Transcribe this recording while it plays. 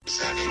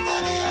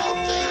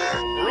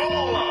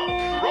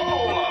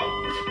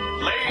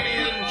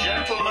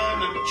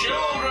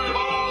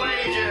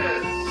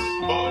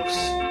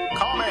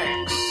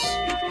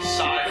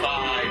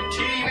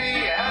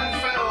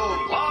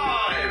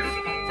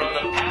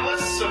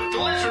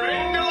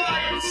Glittering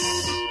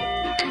Delights!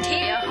 And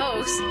here your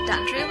host,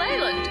 Dandrew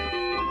Leyland.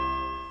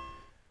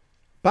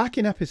 Back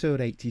in episode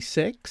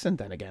 86, and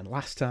then again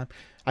last time,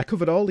 I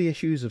covered all the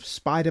issues of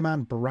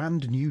Spider-Man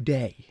Brand New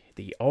Day,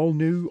 the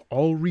all-new,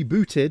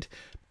 all-rebooted,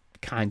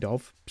 kind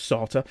of,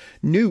 sorta,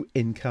 new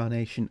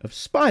incarnation of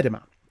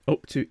Spider-Man,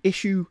 up to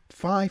issue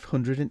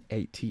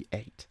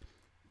 588.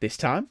 This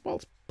time, well,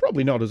 it's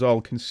probably not as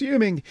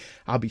all-consuming,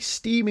 I'll be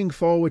steaming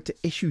forward to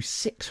issue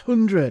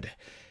 600,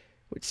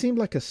 which seemed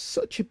like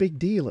such a big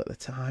deal at the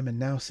time and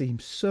now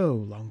seems so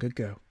long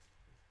ago.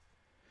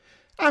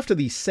 After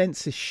the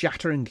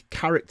sense-shattering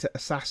character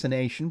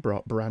assassination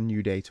brought Brand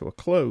New Day to a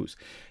close,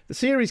 the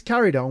series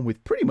carried on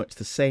with pretty much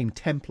the same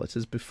template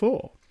as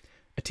before.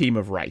 A team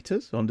of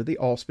writers, under the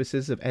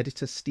auspices of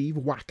editor Steve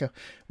Wacker,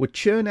 would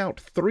churn out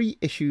 3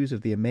 issues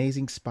of The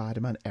Amazing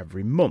Spider-Man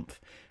every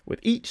month, with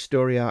each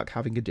story arc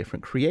having a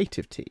different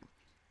creative team.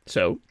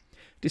 So,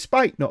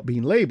 despite not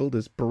being labelled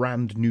as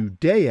Brand New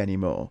Day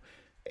anymore,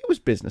 it was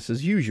business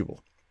as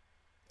usual.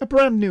 A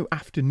brand new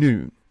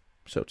afternoon,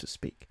 so to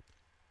speak.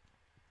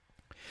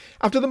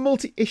 After the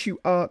multi-issue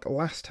arc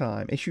last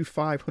time, issue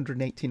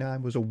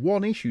 589 was a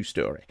one-issue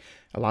story,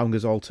 allowing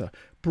us all to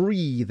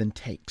breathe and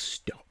take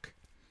stock.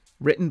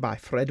 Written by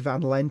Fred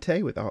Van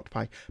Lente, with art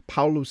by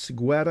Paulo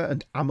Seguera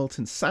and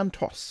Hamilton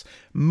Santos,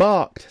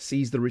 Marked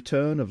sees the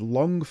return of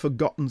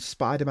long-forgotten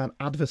Spider-Man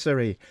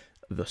adversary,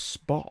 The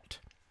Spot.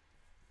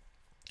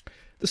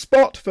 The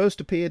Spot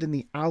first appeared in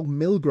the Al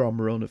Milgrom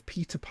run of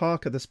Peter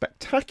Parker the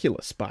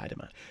Spectacular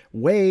Spider-Man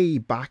way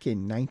back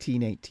in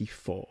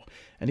 1984,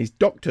 and is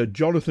Dr.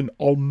 Jonathan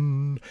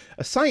Onn,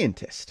 a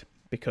scientist,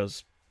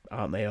 because,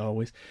 aren't they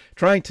always,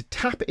 trying to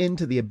tap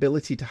into the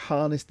ability to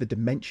harness the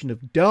dimension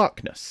of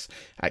darkness,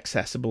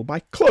 accessible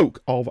by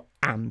Cloak of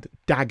and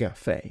Dagger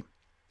fame.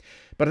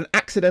 But an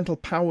accidental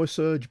power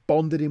surge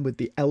bonded him with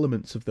the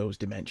elements of those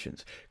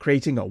dimensions,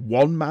 creating a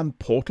one-man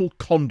portal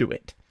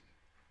conduit.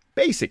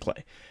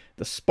 Basically,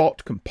 the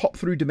Spot can pop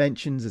through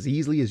dimensions as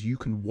easily as you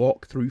can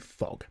walk through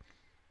fog.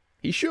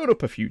 He showed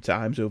up a few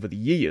times over the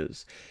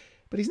years,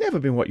 but he's never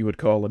been what you would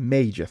call a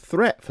major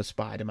threat for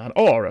Spider-Man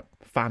or a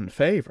fan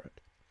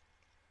favourite.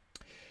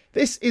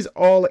 This is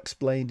all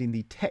explained in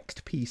the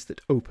text piece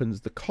that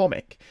opens the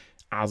comic,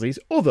 as is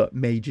other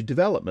major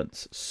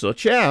developments,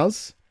 such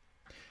as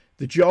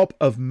the job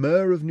of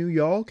Mayor of New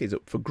York is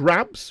up for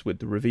grabs, with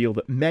the reveal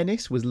that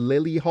Menace was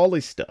Lily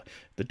Hollister,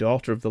 the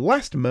daughter of the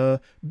last mayor,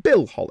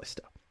 Bill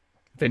Hollister.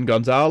 Vin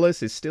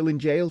Gonzalez is still in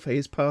jail for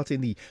his part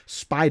in the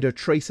Spider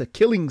Tracer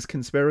killings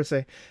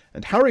conspiracy,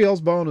 and Harry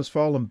Osborn has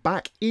fallen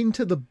back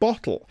into the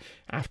bottle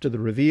after the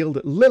reveal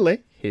that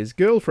Lily, his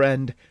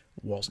girlfriend,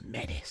 was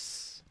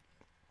Menace.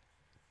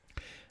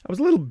 I was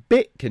a little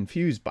bit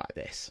confused by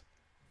this.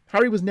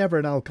 Harry was never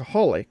an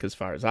alcoholic, as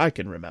far as I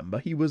can remember.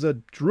 He was a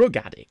drug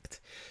addict.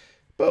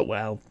 But,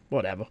 well,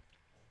 whatever.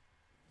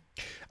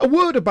 A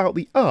word about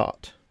the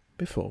art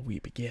before we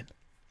begin.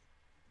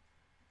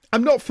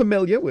 I'm not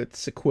familiar with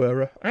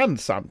Sequeira and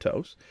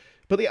Santos,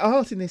 but the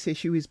art in this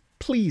issue is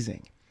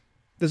pleasing.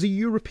 There's a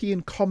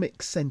European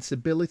comic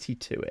sensibility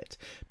to it,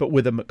 but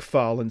with a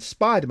McFarlane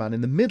Spider-Man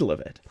in the middle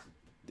of it.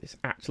 This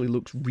actually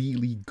looks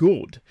really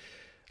good.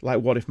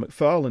 Like what if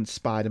McFarlane's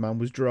Spider-Man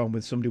was drawn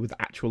with somebody with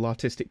actual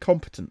artistic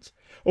competence?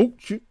 Oh,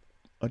 shoot.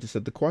 I just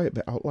said the quiet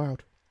bit out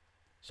loud.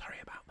 Sorry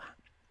about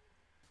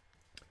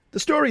that. The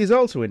story is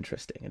also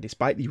interesting, and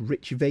despite the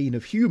rich vein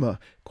of humour,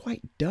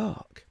 quite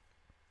dark.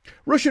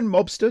 Russian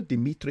mobster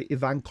Dmitry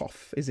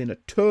Ivankov is in a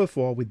turf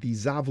war with the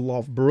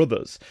Zavlov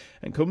brothers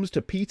and comes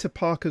to Peter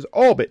Parker's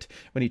orbit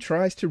when he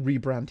tries to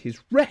rebrand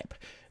his rep,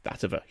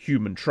 that of a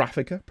human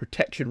trafficker,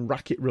 protection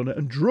racket runner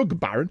and drug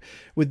baron,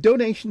 with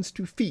donations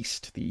to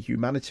Feast, the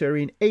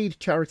humanitarian aid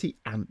charity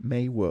Aunt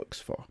May works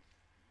for.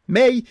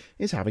 May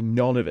is having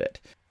none of it,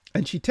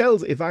 and she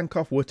tells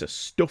Ivankov where to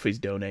stuff his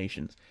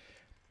donations.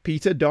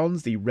 Peter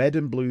dons the red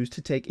and blues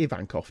to take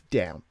Ivankov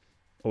down.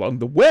 Along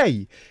the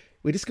way,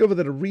 we discover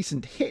that a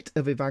recent hit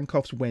of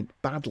Ivankov's went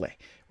badly,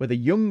 with a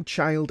young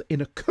child in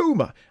a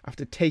coma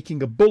after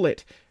taking a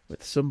bullet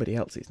with somebody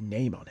else's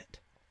name on it.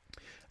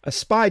 As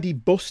Spidey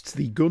busts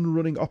the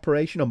gun-running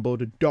operation on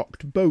board a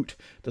docked boat,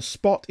 the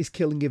Spot is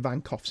killing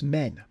Ivankov's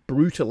men,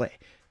 brutally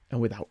and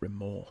without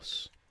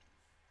remorse.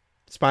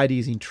 Spidey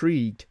is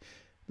intrigued.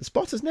 The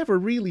Spot has never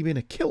really been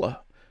a killer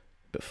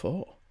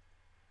before.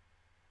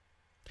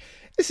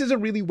 This is a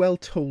really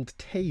well-told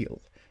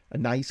tale. A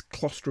nice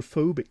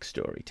claustrophobic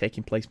story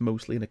taking place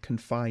mostly in a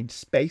confined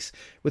space,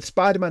 with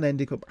Spider-Man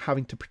ending up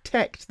having to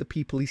protect the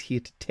people he's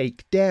here to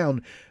take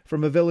down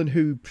from a villain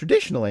who,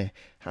 traditionally,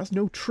 has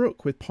no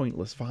truck with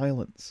pointless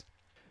violence.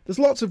 There's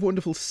lots of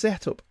wonderful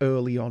setup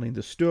early on in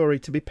the story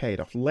to be paid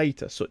off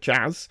later, such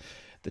as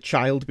the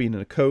child being in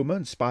a coma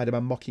and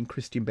Spider-Man mocking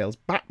Christian Bale's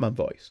Batman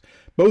voice,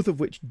 both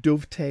of which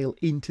dovetail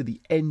into the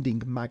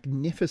ending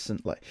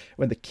magnificently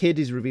when the kid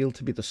is revealed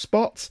to be the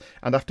Spot,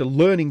 and after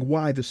learning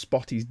why the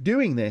Spot is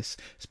doing this,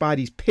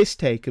 Spidey's piss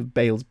take of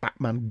Bale's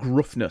Batman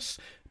gruffness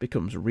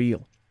becomes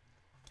real.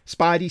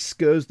 Spidey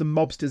scurs the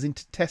mobsters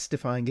into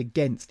testifying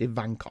against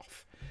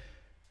Ivankov.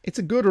 It's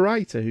a good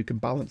writer who can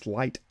balance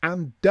light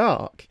and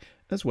dark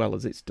as well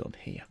as it's done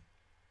here.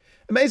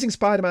 Amazing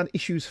Spider-Man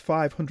issues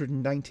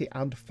 590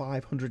 and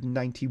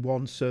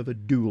 591 serve a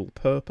dual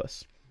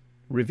purpose.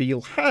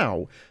 Reveal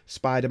how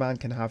Spider-Man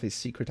can have his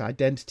secret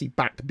identity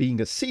back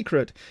being a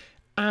secret,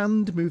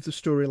 and move the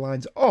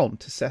storylines on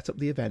to set up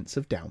the events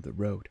of Down the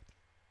Road.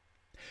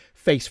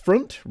 Face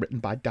Front, written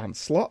by Dan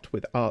Slott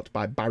with art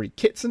by Barry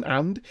Kitson,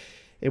 and,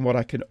 in what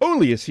I can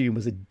only assume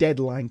was a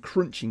deadline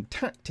crunching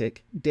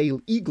tactic, Dale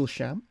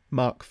Eaglesham,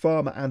 Mark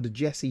Farmer and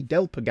Jesse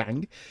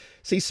Delpagang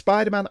see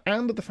Spider-Man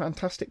and the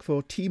Fantastic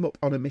Four team up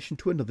on a mission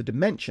to another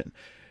dimension,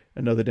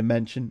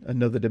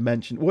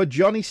 where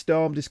Johnny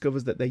Storm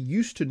discovers that they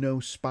used to know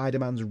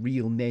Spider-Man's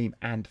real name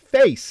and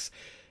face,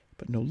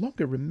 but no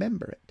longer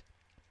remember it.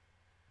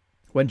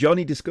 When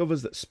Johnny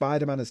discovers that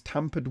Spider-Man has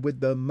tampered with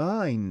their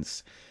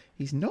minds,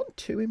 he's not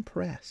too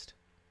impressed.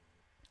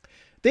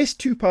 This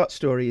two-part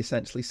story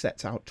essentially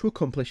sets out to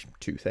accomplish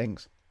two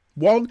things.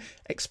 One,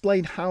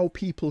 explain how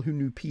people who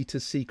knew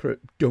Peter's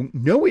secret don't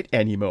know it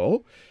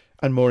anymore,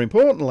 and more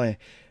importantly,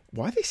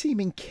 why they seem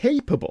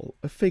incapable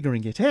of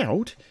figuring it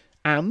out,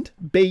 and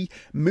B,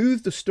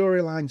 move the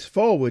storylines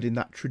forward in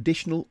that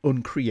traditional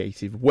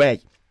uncreative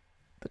way,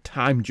 the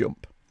time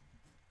jump.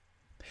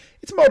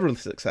 It's moderately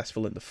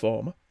successful in the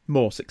former,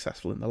 more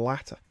successful in the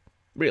latter.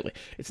 Really,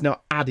 it's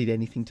not added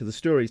anything to the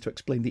stories to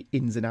explain the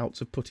ins and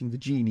outs of putting the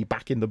genie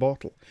back in the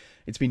bottle.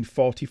 It's been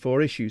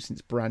 44 issues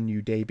since Brand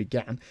New Day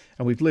began,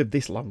 and we've lived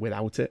this long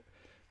without it.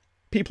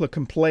 People are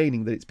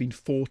complaining that it's been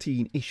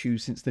 14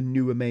 issues since the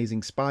new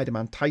Amazing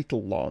Spider-Man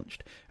title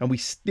launched, and we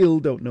still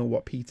don't know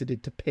what Peter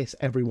did to piss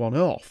everyone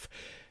off.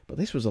 But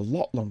this was a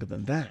lot longer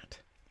than that.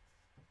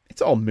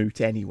 It's all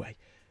moot anyway.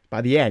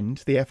 By the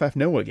end, the FF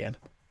know again.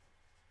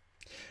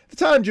 The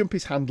time jump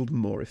is handled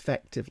more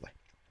effectively.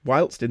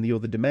 Whilst in the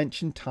other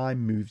dimension, time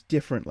moves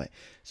differently,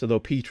 so though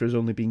Peter has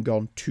only been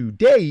gone 2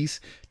 days,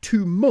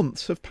 2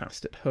 months have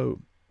passed at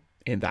home.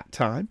 In that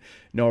time,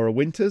 Nora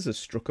Winters has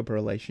struck up a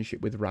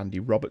relationship with Randy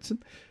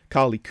Robertson,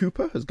 Carly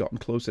Cooper has gotten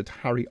closer to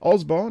Harry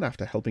Osborn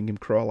after helping him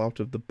crawl out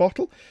of the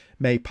bottle,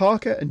 May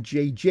Parker and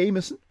Jay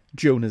Jameson,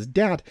 Jonah's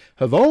dad,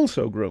 have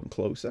also grown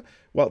closer,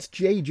 whilst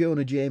J.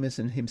 Jonah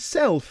Jameson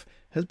himself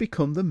has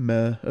become the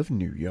mayor of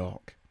New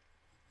York.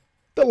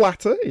 The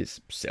latter is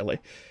silly,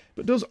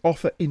 but does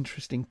offer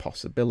interesting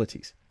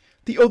possibilities.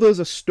 The others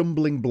are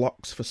stumbling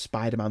blocks for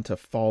Spider-Man to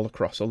fall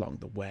across along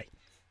the way.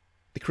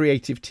 The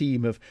creative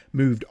team have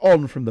moved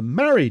on from the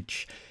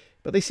marriage,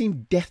 but they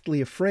seem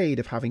deathly afraid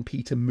of having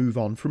Peter move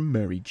on from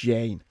Mary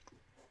Jane.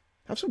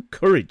 Have some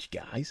courage,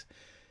 guys.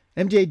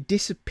 MJ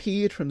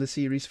disappeared from the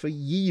series for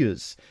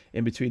years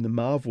in between the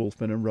Marv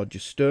Wolfman and Roger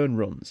Stern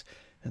runs,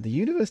 and the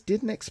universe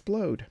didn't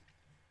explode.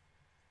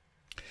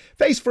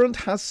 Face Front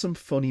has some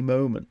funny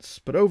moments,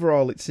 but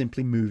overall it's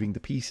simply moving the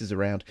pieces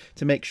around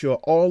to make sure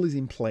all is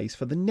in place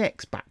for the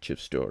next batch of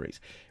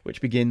stories,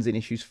 which begins in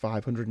issues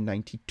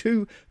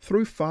 592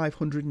 through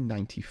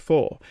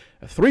 594,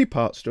 a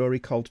 3-part story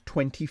called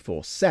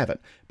 24/7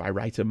 by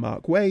writer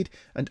Mark Waid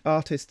and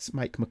artists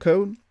Mike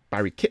McKone,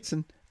 Barry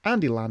Kitson,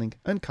 Andy Lanning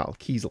and Carl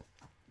Kiesel.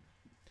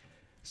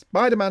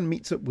 Spider-Man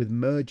meets up with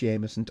Mare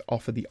Jameson to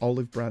offer the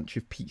olive branch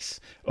of peace,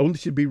 only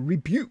to be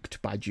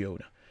rebuked by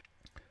Jonah.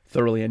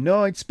 Thoroughly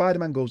annoyed,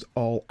 Spider-Man goes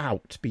all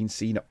out, being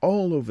seen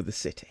all over the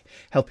city,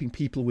 helping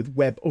people with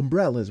web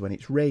umbrellas when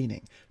it's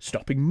raining,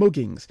 stopping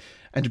muggings,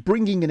 and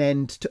bringing an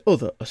end to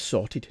other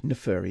assorted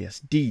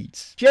nefarious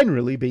deeds,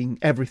 generally being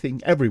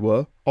everything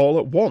everywhere all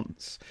at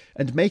once,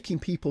 and making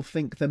people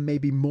think there may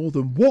be more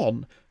than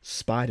one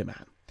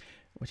Spider-Man,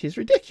 which is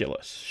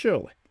ridiculous,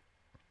 surely.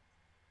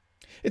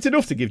 It's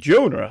enough to give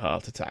Jonah a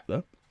heart attack,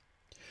 though.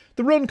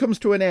 The run comes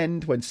to an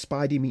end when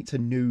Spidey meets a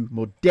new,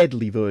 more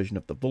deadly version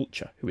of the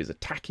Vulture, who is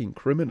attacking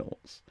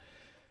criminals.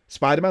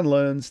 Spider-Man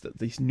learns that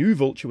this new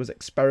Vulture was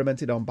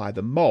experimented on by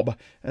the mob,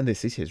 and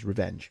this is his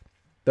revenge.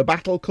 The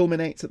battle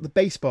culminates at the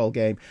baseball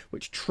game,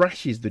 which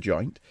trashes the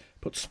joint,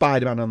 puts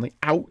Spider-Man on the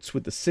outs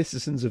with the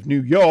citizens of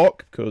New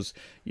York, because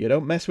you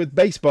don't mess with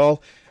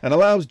baseball, and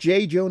allows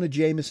J. Jonah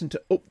Jameson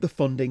to up the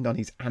funding on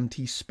his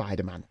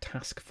anti-Spider-Man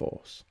task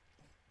force.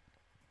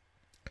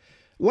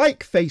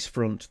 Like Face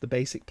Front, the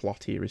basic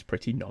plot here is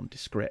pretty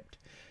nondescript.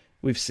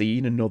 We've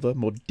seen another,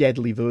 more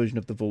deadly version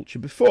of the Vulture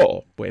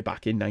before, way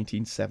back in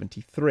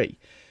 1973,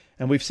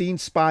 and we've seen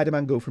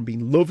Spider-Man go from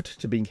being loved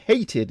to being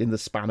hated in the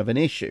span of an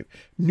issue,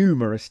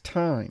 numerous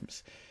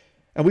times.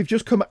 And we've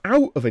just come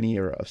out of an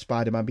era of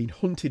Spider-Man being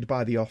hunted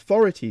by the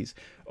authorities,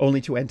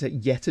 only to enter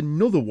yet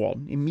another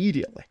one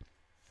immediately.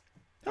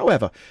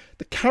 However,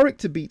 the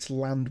character beats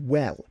land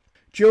well.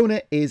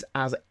 Jonah is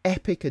as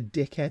epic a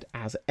dickhead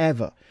as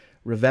ever,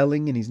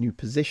 reveling in his new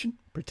position,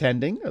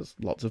 pretending, as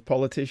lots of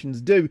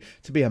politicians do,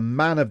 to be a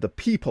man of the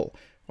people,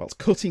 whilst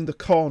cutting the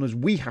corners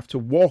we have to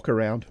walk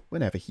around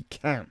whenever he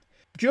can.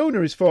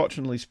 Jonah is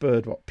fortunately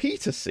spared what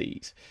Peter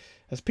sees,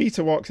 as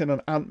Peter walks in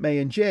on Aunt May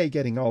and Jay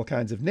getting all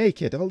kinds of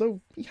naked,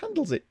 although he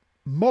handles it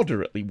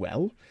moderately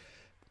well,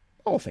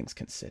 all things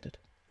considered.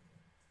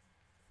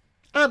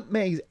 Aunt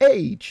May's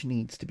age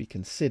needs to be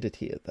considered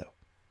here, though.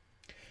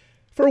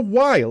 For a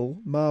while,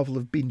 Marvel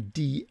have been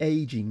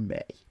de-aging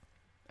May.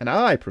 And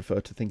I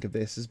prefer to think of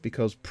this as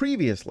because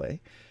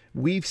previously,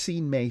 we've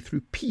seen May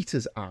through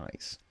Peter's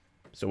eyes.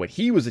 So when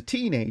he was a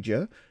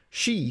teenager,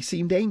 she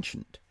seemed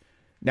ancient.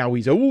 Now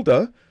he's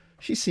older,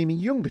 she's seeming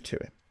younger to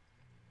him.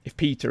 If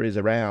Peter is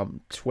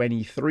around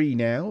 23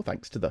 now,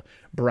 thanks to the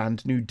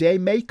Brand New Day,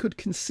 May could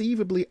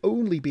conceivably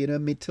only be in her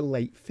mid to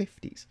late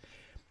 50s.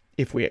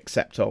 If we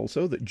accept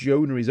also that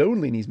Jonah is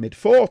only in his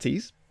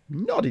mid-40s,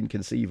 not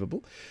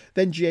inconceivable,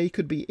 then Jay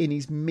could be in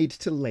his mid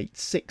to late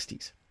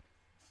 60s.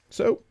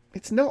 So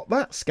it's not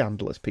that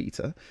scandalous,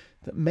 Peter,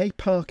 that May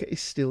Parker is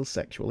still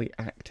sexually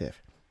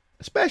active.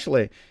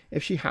 Especially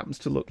if she happens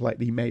to look like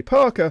the May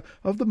Parker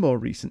of the more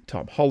recent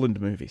Tom Holland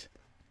movies.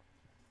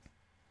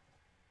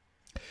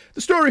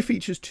 The story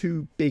features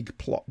two big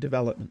plot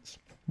developments.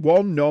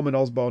 One, Norman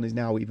Osborn is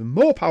now even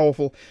more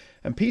powerful,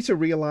 and Peter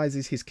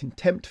realises his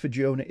contempt for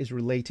Jonah is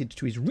related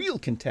to his real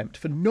contempt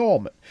for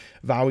Norman,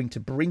 vowing to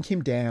bring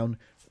him down,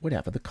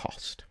 whatever the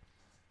cost.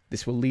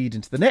 This will lead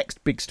into the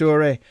next big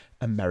story,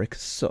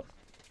 America's Son.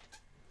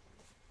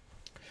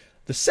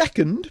 The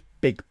second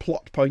big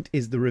plot point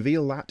is the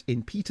reveal that,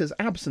 in Peter's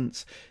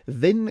absence,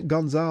 Vin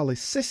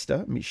Gonzalez's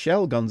sister,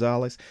 Michelle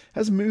Gonzalez,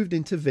 has moved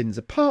into Vin's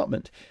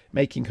apartment,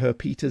 making her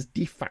Peter's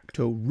de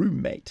facto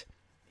roommate.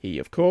 He,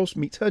 of course,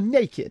 meets her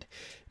naked,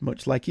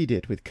 much like he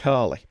did with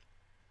Carly.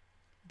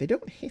 They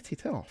don't hit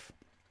it off.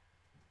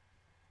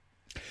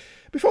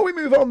 Before we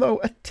move on,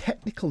 though, a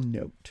technical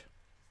note.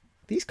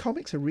 These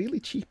comics are really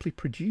cheaply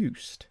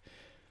produced.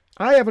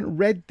 I haven't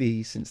read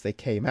these since they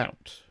came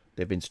out.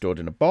 They've been stored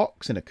in a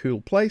box in a cool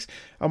place,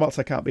 and whilst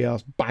I can't be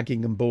arsed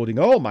bagging and boarding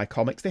all my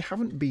comics, they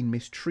haven't been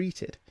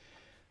mistreated.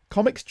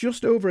 Comics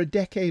just over a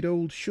decade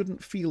old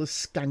shouldn't feel as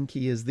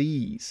skanky as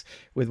these,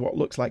 with what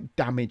looks like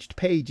damaged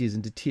pages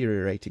and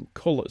deteriorating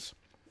colours.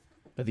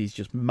 Are these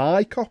just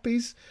my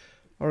copies,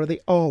 or are they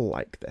all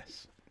like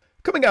this?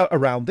 Coming out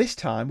around this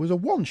time was a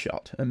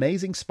one-shot,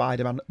 Amazing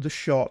Spider-Man The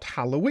Short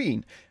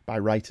Halloween, by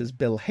writers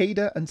Bill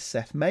Hader and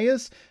Seth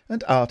Meyers,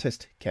 and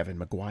artist Kevin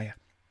Maguire.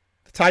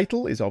 The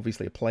title is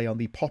obviously a play on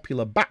the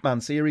popular Batman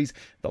series,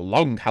 The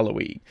Long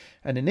Halloween,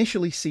 and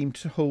initially seemed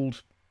to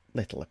hold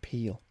little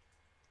appeal.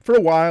 For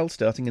a while,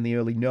 starting in the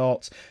early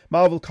noughts,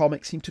 Marvel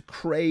Comics seemed to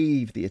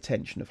crave the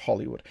attention of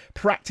Hollywood,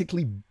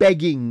 practically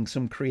begging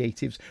some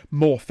creatives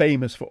more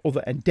famous for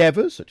other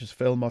endeavours, such as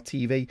film or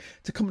TV,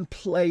 to come and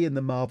play in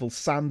the Marvel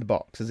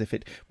sandbox, as if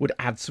it would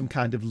add some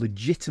kind of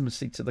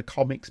legitimacy to the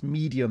comics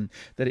medium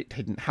that it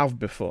didn't have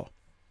before.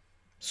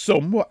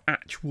 Some were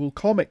actual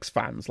comics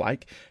fans,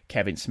 like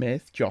Kevin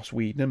Smith, Joss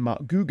Whedon and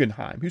Mark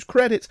Guggenheim, whose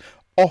credits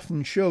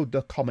often showed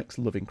their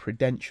comics-loving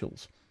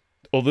credentials.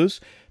 Others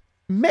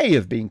may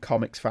have been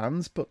comics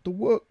fans, but the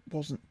work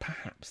wasn't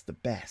perhaps the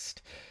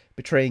best,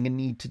 betraying a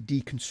need to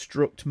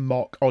deconstruct,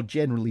 mock, or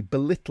generally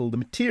belittle the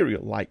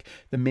material, like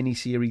the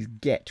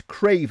miniseries Get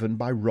Craven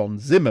by Ron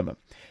Zimmerman,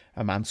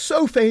 a man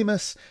so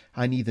famous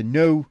I neither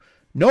know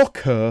nor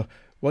care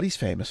what he's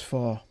famous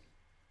for.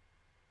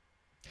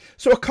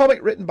 So a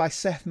comic written by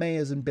Seth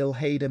Meyers and Bill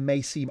Hader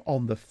may seem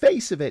on the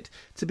face of it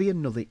to be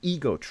another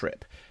ego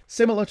trip,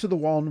 similar to the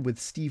one with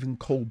Stephen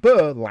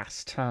Colbert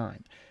last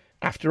time.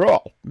 After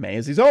all,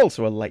 Meyers is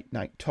also a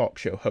late-night talk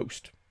show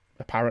host,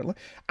 apparently,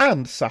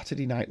 and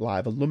Saturday Night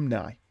Live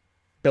alumni.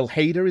 Bill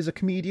Hader is a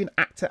comedian,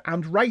 actor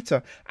and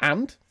writer,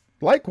 and,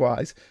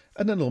 likewise,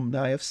 an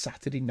alumni of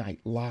Saturday Night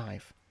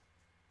Live.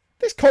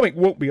 This comic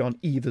won't be on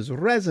either's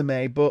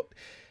resume, but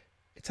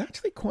it's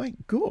actually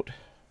quite good.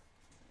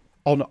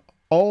 On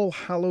All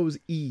Hallows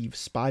Eve,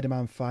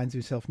 Spider-Man finds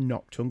himself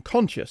knocked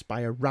unconscious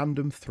by a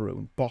random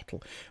thrown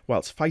bottle,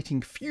 whilst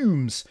fighting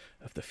fumes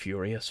of the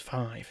Furious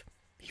Five.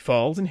 He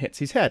falls and hits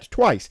his head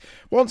twice,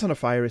 once on a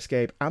fire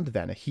escape and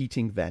then a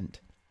heating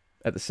vent.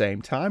 At the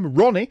same time,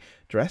 Ronnie,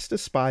 dressed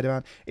as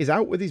Spider-Man, is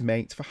out with his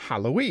mates for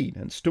Halloween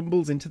and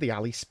stumbles into the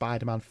alley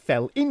Spider-Man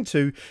fell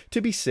into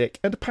to be sick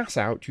and pass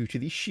out due to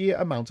the sheer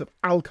amount of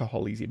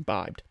alcohol he's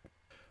imbibed.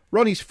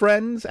 Ronnie's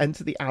friends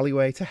enter the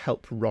alleyway to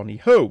help Ronnie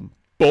home,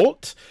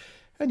 but,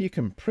 and you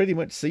can pretty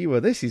much see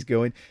where this is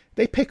going,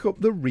 they pick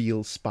up the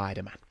real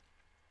Spider-Man.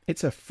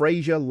 It's a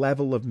Frasier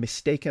level of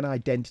mistaken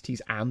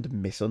identities and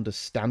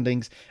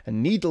misunderstandings,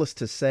 and needless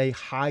to say,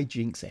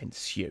 hijinks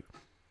ensue.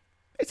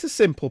 It's a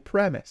simple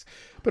premise,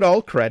 but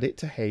all credit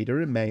to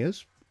Hader and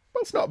Meyers.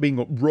 Whilst not being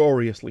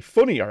uproariously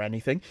funny or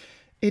anything,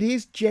 it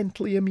is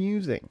gently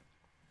amusing.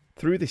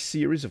 Through this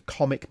series of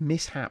comic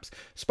mishaps,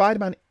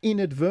 Spider-Man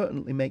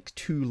inadvertently makes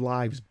two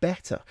lives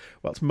better,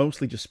 whilst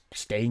mostly just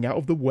staying out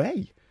of the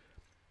way.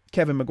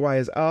 Kevin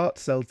Maguire's art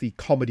sells the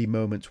comedy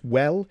moments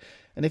well,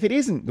 and if it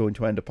isn't going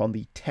to end up on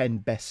the 10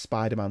 best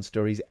Spider-Man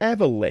stories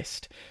ever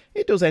list,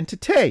 it does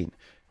entertain,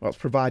 whilst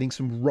providing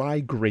some wry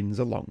grins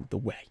along the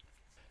way.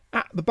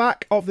 At the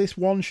back of this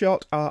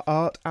one-shot are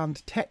art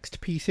and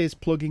text pieces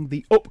plugging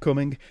the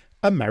upcoming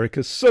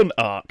America's Son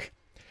arc.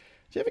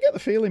 Do you ever get the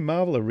feeling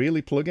Marvel are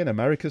really plugging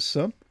America's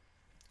Son?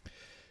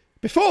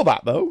 Before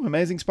that, though,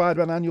 Amazing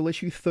Spider-Man Annual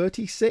Issue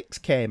 36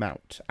 came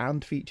out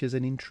and features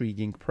an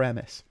intriguing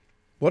premise.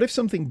 What if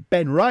something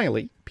Ben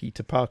Reilly,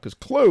 Peter Parker's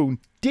clone,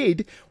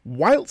 did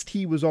whilst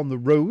he was on the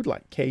road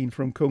like Kane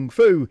from Kung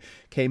Fu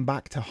came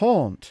back to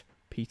haunt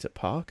Peter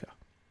Parker?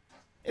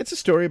 It's a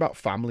story about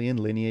family and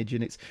lineage,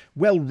 and it's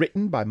well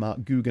written by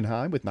Mark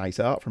Guggenheim with nice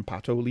art from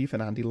Pat O'Leaf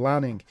and Andy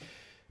Lanning.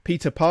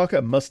 Peter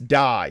Parker Must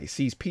Die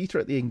sees Peter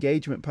at the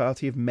engagement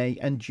party of May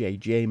and Jay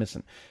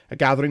Jameson, a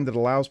gathering that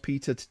allows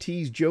Peter to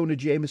tease Jonah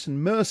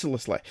Jameson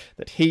mercilessly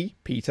that he,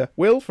 Peter,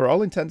 will, for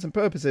all intents and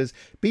purposes,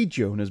 be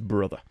Jonah's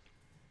brother.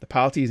 The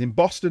party is in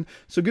Boston,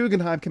 so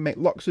Guggenheim can make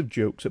lots of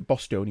jokes at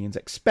Bostonians'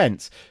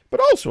 expense,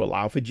 but also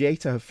allow for Jay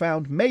to have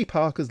found May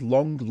Parker's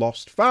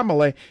long-lost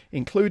family,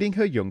 including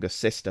her younger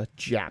sister,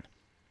 Jan.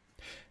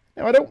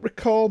 Now, I don't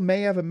recall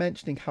May ever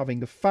mentioning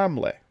having a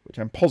family, which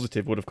I'm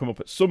positive would have come up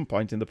at some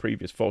point in the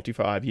previous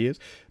 45 years,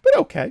 but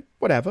okay,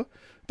 whatever.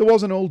 There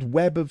was an old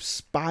Web of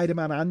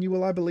Spider-Man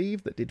annual, I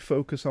believe, that did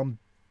focus on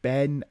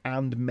Ben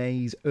and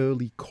May's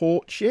early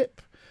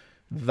courtship.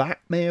 That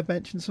may have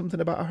mentioned something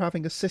about her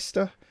having a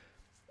sister.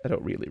 I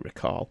don't really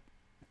recall.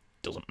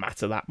 Doesn't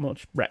matter that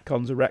much.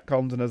 Retcons are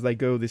retcons, and as they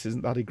go, this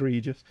isn't that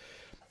egregious.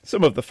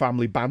 Some of the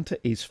family banter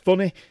is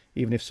funny,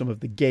 even if some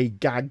of the gay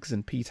gags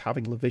and Pete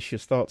having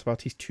lascivious thoughts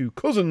about his two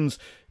cousins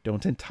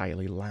don't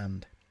entirely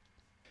land.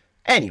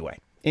 Anyway,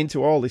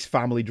 into all this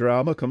family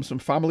drama comes some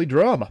family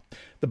drama.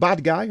 The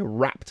bad guy,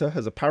 Raptor,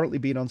 has apparently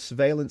been on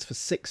surveillance for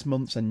 6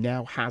 months and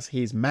now has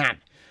his man.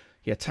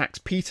 He attacks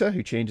Peter,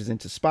 who changes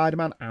into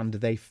Spider-Man, and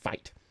they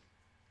fight.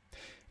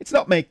 It's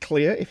not made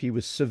clear if he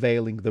was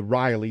surveilling the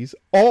Rileys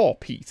or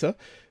Peter,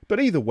 but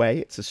either way,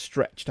 it's a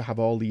stretch to have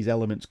all these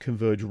elements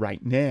converge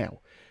right now.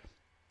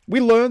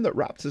 We learn that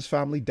Raptor's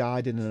family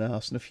died in an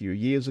arson a few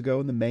years ago,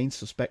 and the main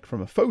suspect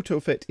from a photo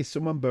fit is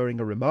someone bearing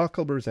a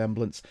remarkable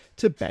resemblance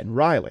to Ben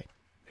Reilly,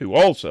 who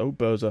also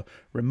bears a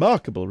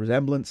remarkable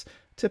resemblance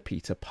to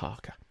Peter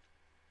Parker.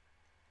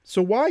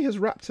 So why has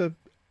Raptor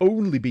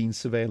only been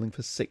surveilling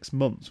for 6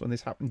 months when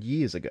this happened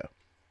years ago?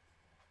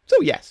 So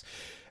yes,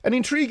 an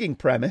intriguing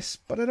premise,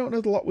 but I don't know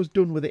a lot was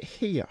done with it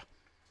here.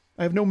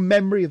 I have no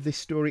memory of this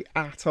story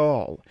at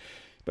all,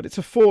 but it's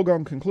a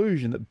foregone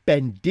conclusion that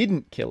Ben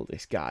didn't kill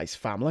this guy's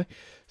family,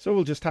 so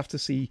we'll just have to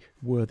see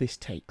where this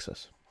takes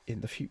us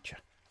in the future.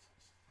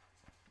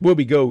 Where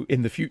we go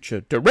in the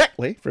future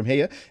directly from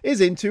here is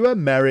into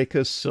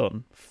America's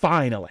Son,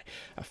 finally.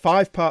 A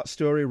 5-part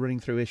story running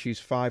through issues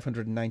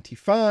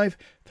 595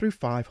 through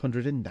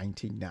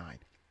 599.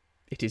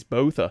 It is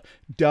both a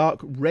Dark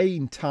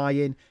Reign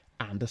tie-in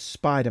and a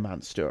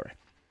Spider-Man story.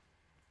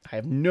 I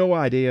have no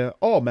idea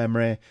or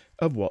memory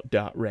of what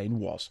Dark Reign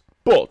was.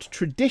 But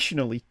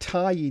traditionally,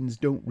 tie-ins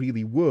don't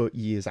really work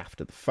years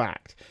after the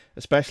fact,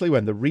 especially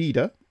when the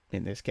reader,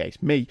 in this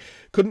case me,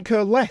 couldn't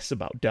care less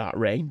about Dark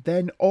Reign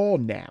then or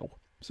now.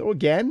 So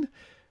again,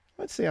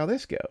 let's see how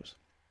this goes.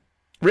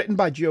 Written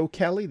by Joe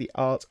Kelly, the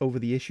art over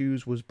the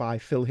issues was by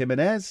Phil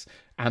Jimenez,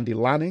 Andy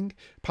Lanning,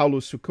 Paulo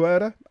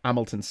Sequeira,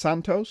 Hamilton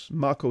Santos,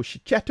 Marco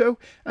Cicchetto,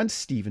 and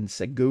Steven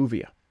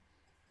Segovia.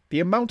 The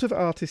amount of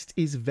artists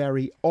is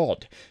very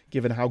odd,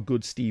 given how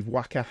good Steve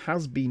Wacker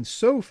has been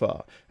so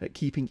far at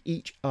keeping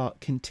each art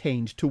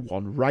contained to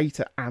one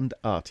writer and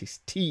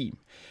artist team.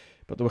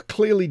 But there were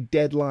clearly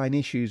deadline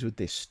issues with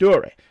this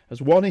story,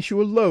 as one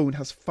issue alone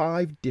has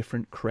 5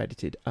 different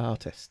credited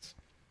artists.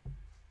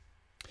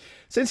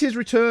 Since his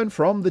return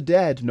from the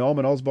dead,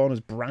 Norman Osborn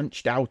has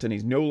branched out and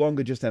is no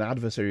longer just an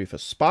adversary for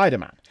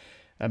Spider-Man,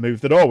 a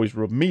move that always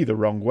rubbed me the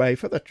wrong way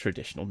for the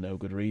traditional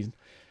no-good reason.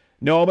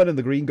 Norman and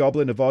the Green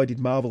Goblin avoided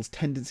Marvel's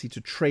tendency to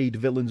trade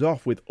villains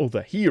off with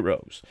other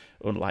heroes.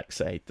 Unlike,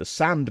 say, the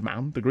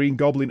Sandman, the Green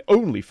Goblin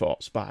only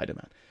fought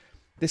Spider-Man.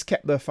 This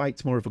kept their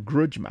fights more of a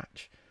grudge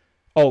match.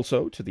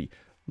 Also, to the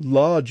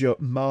larger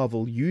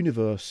Marvel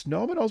universe,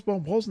 Norman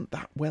Osborn wasn't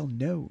that well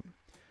known.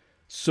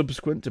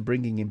 Subsequent to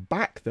bringing him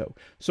back, though,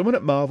 someone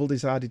at Marvel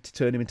decided to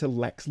turn him into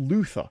Lex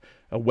Luthor,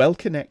 a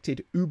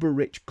well-connected,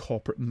 uber-rich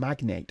corporate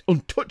magnate,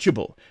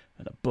 untouchable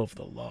and above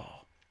the law.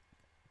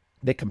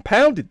 They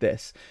compounded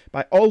this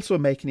by also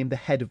making him the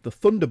head of the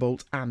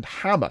Thunderbolt and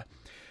Hammer,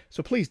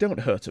 so please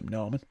don't hurt him,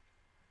 Norman.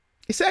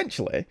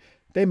 Essentially,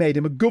 they made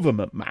him a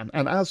government man,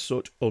 and as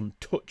such,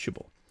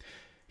 untouchable.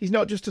 He's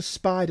not just a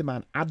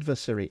Spider-Man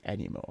adversary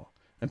anymore,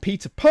 and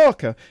Peter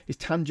Parker is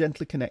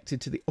tangentially connected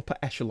to the upper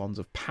echelons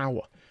of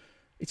power.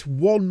 It's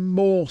one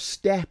more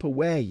step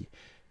away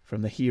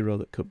from the hero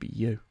that could be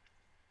you.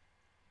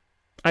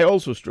 I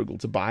also struggle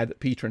to buy that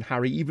Peter and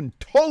Harry even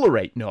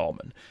tolerate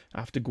Norman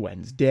after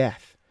Gwen's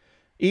death.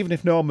 Even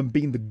if Norman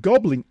being the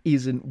Goblin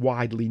isn't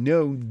widely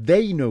known,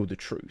 they know the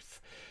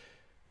truth.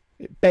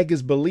 It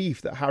beggars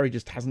belief that Harry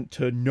just hasn't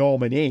turned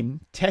Norman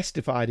in,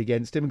 testified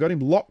against him, and got him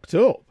locked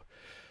up.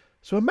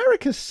 So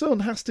America's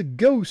Son has to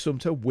go some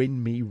to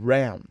win me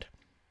round.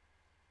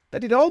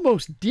 That it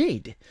almost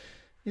did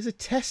is a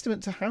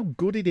testament to how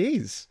good it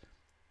is.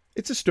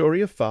 It's a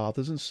story of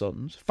fathers and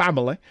sons,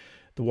 family,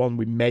 the one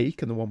we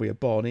make and the one we are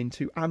born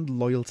into, and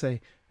loyalty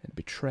and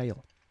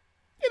betrayal.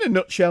 In a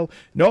nutshell,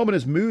 Norman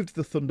has moved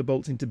the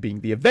Thunderbolts into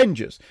being the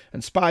Avengers,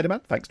 and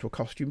Spider-Man, thanks to a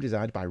costume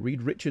designed by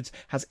Reed Richards,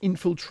 has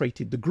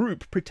infiltrated the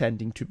group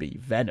pretending to be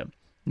Venom.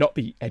 Not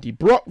the Eddie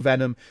Brock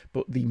Venom,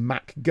 but the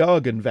Mac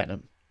Gargan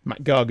Venom.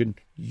 Mac Gargan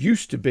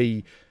used to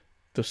be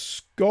the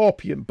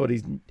Scorpion, but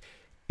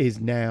is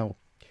now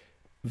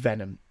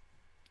Venom.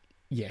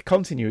 Yeah,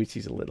 continuity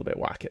is a little bit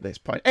whack at this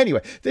point.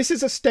 Anyway, this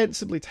is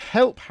ostensibly to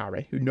help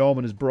Harry, who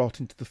Norman has brought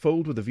into the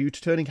fold with a view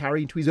to turning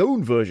Harry into his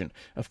own version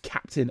of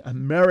Captain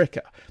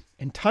America,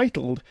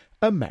 entitled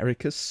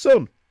America's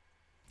Son.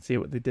 See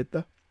what they did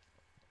there?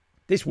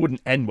 This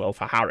wouldn't end well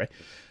for Harry.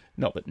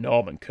 Not that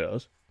Norman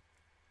cares.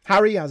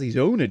 Harry has his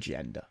own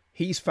agenda.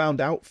 He's found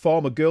out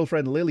former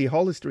girlfriend Lily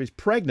Hollister is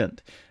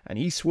pregnant, and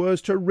he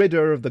swears to rid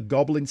her of the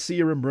goblin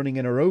serum running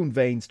in her own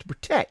veins to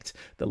protect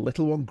the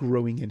little one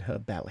growing in her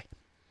belly.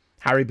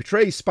 Harry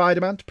betrays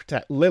Spider-Man to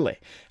protect Lily.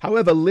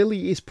 However,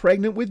 Lily is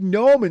pregnant with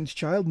Norman's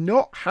child,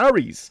 not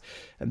Harry's.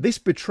 And this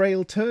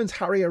betrayal turns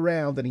Harry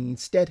around, and he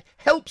instead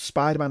helps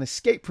Spider-Man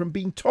escape from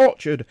being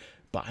tortured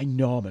by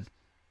Norman.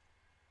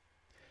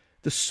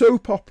 The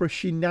soap opera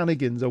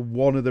shenanigans are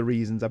one of the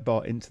reasons I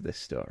bought into this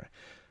story.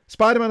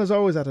 Spider-Man has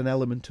always had an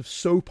element of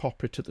soap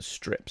opera to the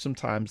strip,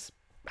 sometimes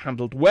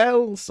handled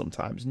well,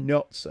 sometimes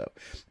not so.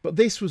 But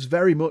this was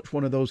very much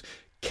one of those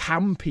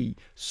campy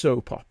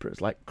soap operas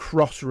like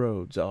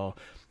Crossroads or,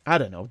 I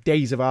don't know,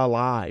 Days of Our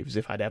Lives,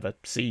 if I'd ever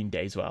seen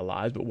Days of Our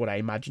Lives, but what I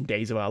imagine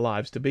Days of Our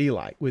Lives to be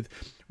like, with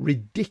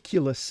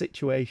ridiculous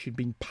situation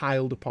being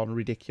piled upon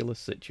ridiculous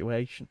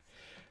situation.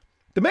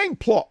 The main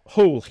plot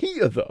hole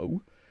here,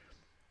 though,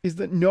 is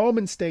that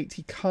Norman states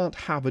he can't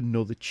have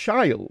another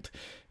child,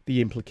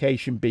 the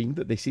implication being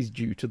that this is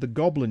due to the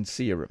goblin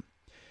serum,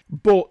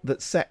 but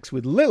that sex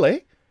with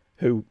Lily,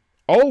 who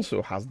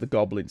also has the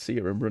goblin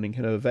serum running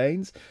in her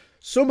veins,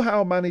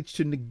 somehow managed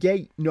to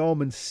negate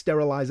Norman's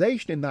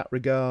sterilisation in that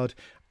regard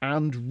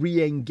and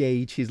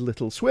re-engage his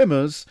little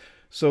swimmers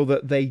so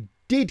that they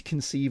did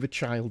conceive a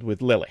child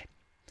with Lily.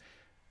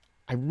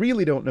 I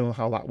really don't know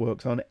how that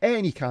works on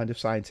any kind of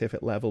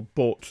scientific level,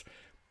 but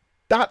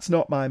that's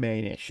not my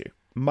main issue.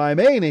 My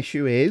main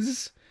issue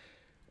is,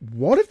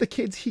 what of the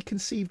kids he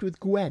conceived with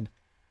Gwen?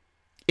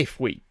 If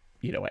we,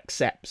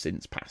 accept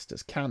Sins Past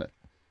as canon.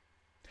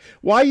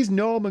 Why is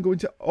Norman going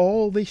to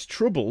all this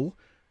trouble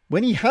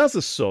when he has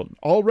a son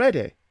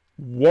already?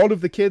 One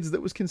of the kids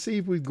that was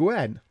conceived with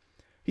Gwen.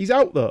 He's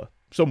out there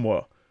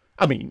somewhere.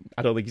 I mean,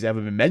 I don't think he's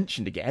ever been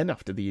mentioned again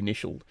after the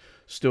initial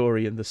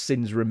story and the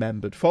Sins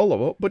Remembered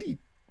follow-up, but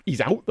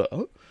he's out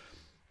there.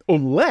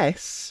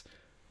 Unless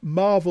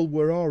Marvel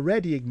were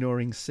already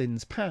ignoring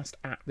Sins Past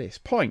at this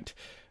point.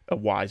 A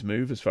wise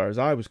move as far as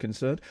I was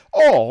concerned.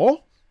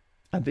 Or,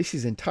 and this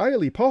is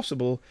entirely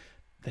possible,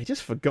 they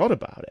just forgot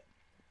about it.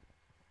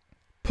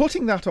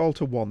 Putting that all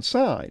to one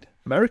side,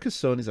 America's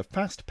Son is a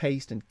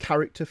fast-paced and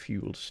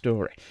character-fueled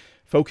story,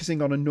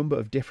 focusing on a number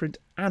of different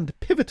and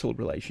pivotal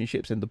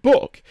relationships in the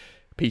book.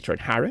 Peter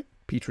and Harry,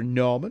 Peter and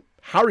Norman,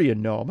 Harry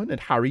and Norman, and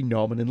Harry,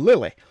 Norman and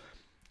Lily.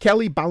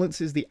 Kelly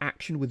balances the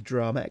action with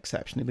drama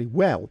exceptionally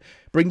well,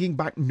 bringing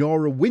back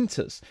Nora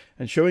Winters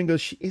and showing us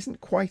she isn't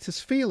quite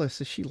as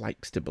fearless as she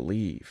likes to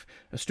believe.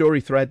 A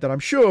story thread that I'm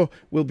sure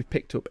will be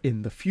picked up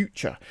in the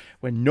future,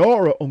 when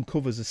Nora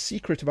uncovers a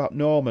secret about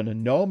Norman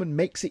and Norman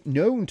makes it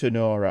known to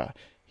Nora.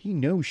 He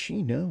knows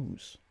she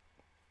knows.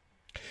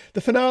 The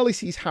finale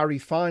sees Harry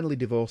finally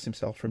divorce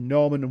himself from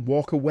Norman and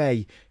walk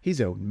away his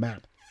own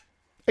man.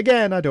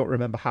 Again, I don't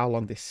remember how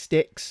long this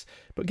sticks,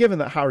 but given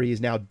that Harry is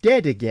now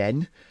dead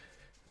again,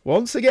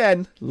 once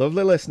again,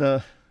 lovely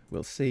listener,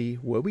 we'll see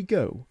where we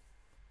go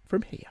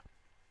from here.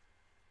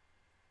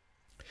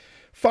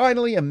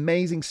 Finally,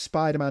 Amazing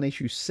Spider-Man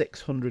issue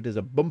 600 is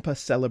a bumper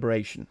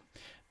celebration.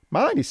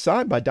 Mine is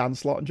signed by Dan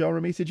Slott and John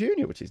Romita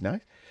Jr., which is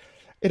nice.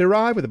 It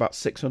arrived with about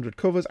 600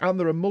 covers, and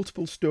there are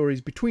multiple stories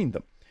between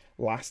them.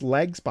 Last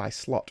Legs by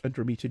Slott and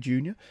Romita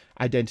Jr.,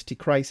 Identity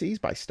Crises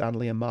by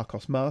Stanley and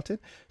Marcos Martin,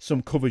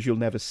 Some Covers You'll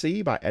Never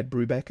See by Ed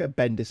Brubaker,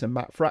 Bendis and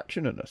Matt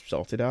Fraction and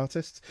assorted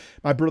artists,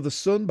 My Brother's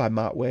Son by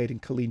Mark Waid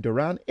and Colleen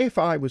Duran, If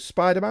I Was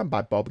Spider-Man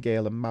by Bob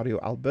Gale and Mario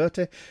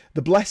Alberti,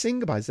 The Blessing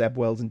by Zeb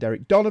Wells and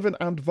Derek Donovan,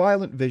 and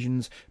Violent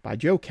Visions by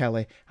Joe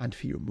Kelly and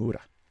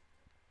Fiyomura.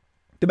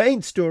 The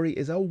main story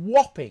is a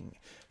whopping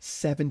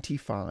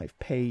 75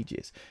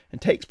 pages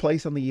and takes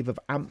place on the eve of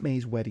Aunt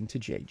May's wedding to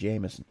J.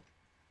 Jameson.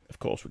 Of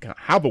course, we can't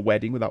have a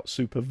wedding without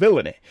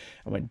supervillainy,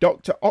 and when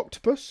Dr.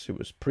 Octopus, who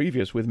was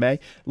previous with May,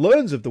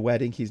 learns of the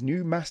wedding, his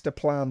new master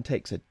plan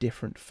takes a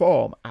different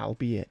form,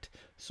 albeit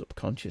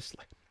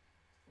subconsciously.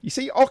 You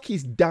see, Ock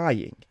is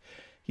dying.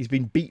 He's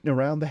been beaten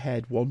around the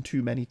head one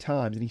too many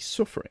times, and he's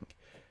suffering.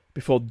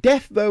 Before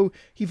death, though,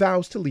 he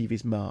vows to leave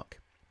his mark.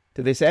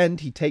 To this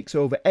end, he takes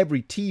over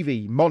every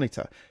TV,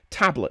 monitor,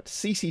 tablet,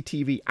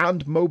 CCTV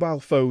and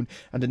mobile phone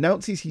and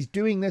announces he's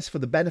doing this for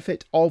the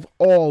benefit of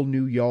all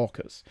New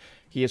Yorkers.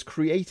 He has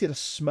created a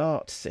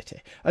smart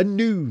city, a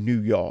new New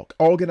York,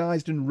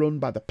 organised and run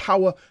by the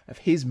power of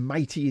his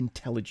mighty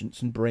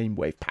intelligence and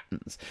brainwave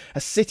patterns. A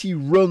city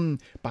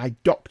run by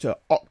Dr.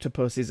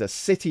 Octopus is a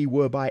city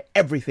whereby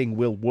everything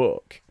will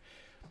work.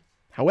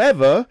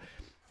 However,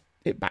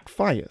 it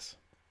backfires.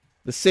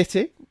 The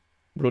city,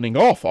 running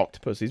off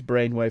Octopus's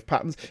brainwave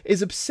patterns,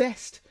 is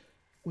obsessed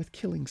with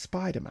killing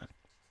Spider-Man.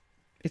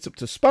 It's up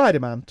to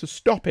Spider-Man to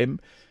stop him,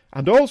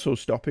 and also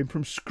stop him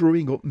from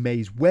screwing up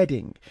May's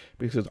wedding,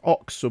 because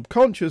Ock's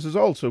subconscious has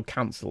also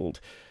cancelled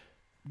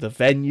the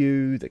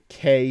venue, the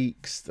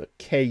cakes, the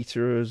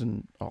caterers,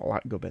 and all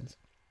that gubbins.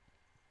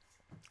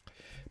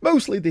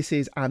 Mostly this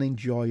is an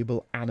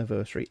enjoyable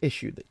anniversary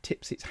issue that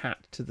tips its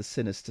hat to the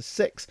Sinister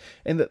Six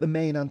in that the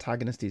main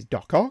antagonist is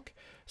Doc Ock.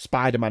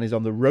 Spider-Man is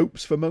on the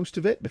ropes for most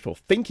of it before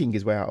thinking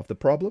his way out of the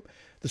problem.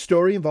 The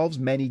story involves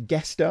many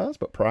guest stars,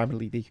 but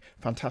primarily the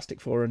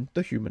Fantastic Four and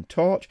the Human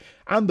Torch,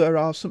 and there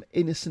are some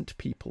innocent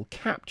people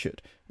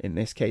captured, in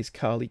this case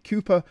Carly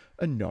Cooper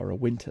and Nora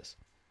Winters.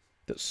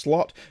 That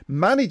Slott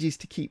manages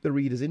to keep the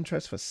reader's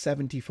interest for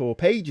 74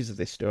 pages of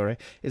this story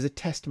is a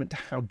testament to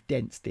how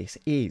dense this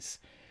is.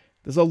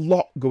 There's a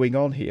lot going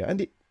on here,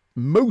 and it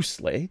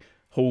mostly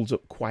holds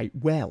up quite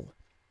well.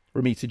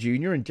 Romita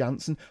Jr. and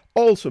Jansen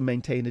also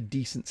maintain a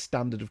decent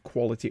standard of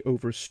quality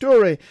over a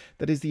story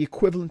that is the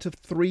equivalent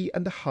of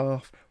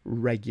 3.5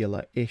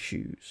 regular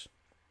issues.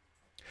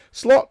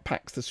 Slott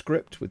packs the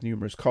script with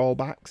numerous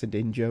callbacks and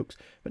in-jokes,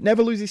 but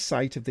never loses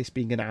sight of this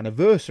being an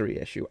anniversary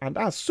issue, and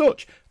as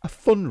such, a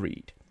fun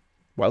read.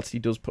 Whilst he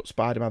does put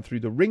Spider-Man through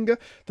the ringer,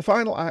 the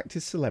final act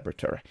is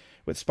celebratory,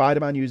 with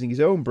Spider-Man using his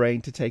own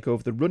brain to take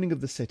over the running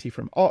of the city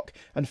from Ock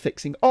and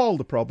fixing all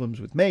the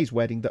problems with May's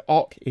wedding that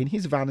Ock, in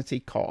his vanity,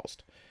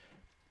 caused.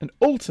 And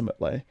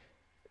ultimately,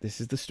 this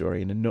is the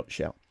story in a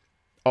nutshell.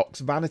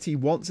 Ock's vanity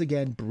once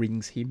again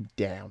brings him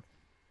down.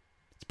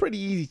 It's pretty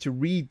easy to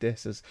read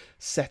this as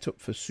set up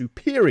for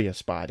superior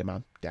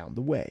Spider-Man down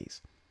the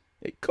ways.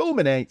 It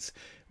culminates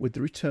with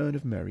the return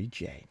of Mary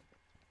Jane.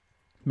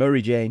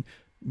 Mary Jane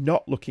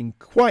not looking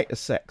quite as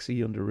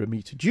sexy under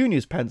Romita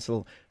Jr.'s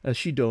pencil as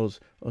she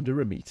does under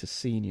Romita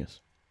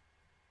Sr.'s.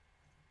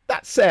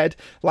 That said,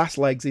 Last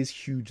Legs is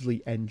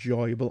hugely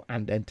enjoyable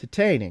and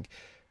entertaining,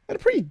 and a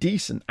pretty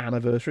decent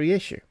anniversary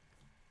issue.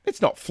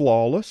 It's not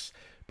flawless,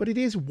 but it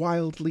is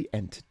wildly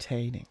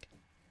entertaining.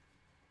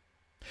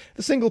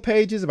 The single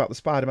pages about the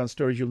Spider-Man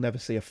stories you'll never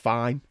see are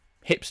fine.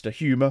 Hipster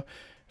humour.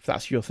 If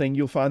that's your thing,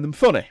 you'll find them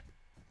funny.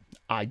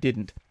 I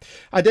didn't.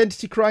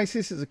 Identity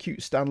Crisis is a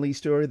cute Stan Lee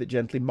story that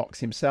gently mocks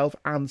himself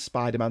and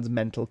Spider-Man's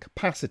mental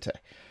capacity.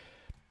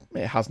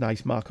 It has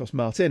nice Marcos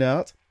Martin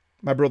art.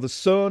 My Brother's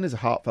Son is a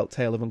heartfelt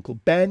tale of Uncle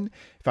Ben.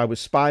 If I Was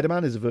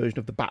Spider-Man is a version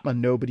of the Batman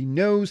nobody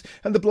knows,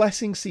 and The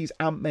Blessing sees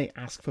Aunt May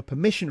ask for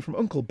permission from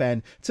Uncle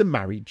Ben to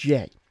marry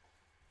Jay.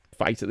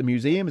 Fight at the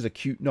Museum is a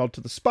cute nod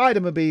to the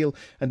Spider-Mobile,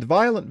 and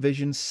Violent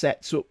Vision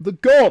sets up The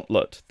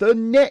Gauntlet, the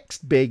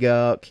next big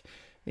arc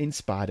in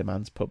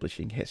Spider-Man's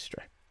publishing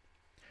history.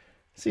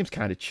 Seems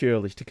kind of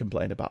churlish to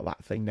complain about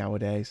that thing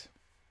nowadays.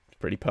 It's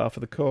pretty par for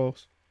the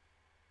course.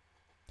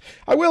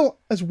 I will,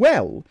 as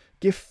well,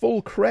 give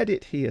full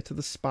credit here to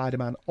the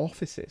Spider-Man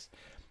offices.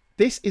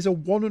 This is a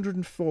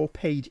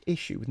 104-page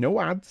issue with no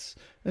ads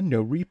and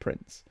no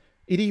reprints.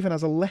 It even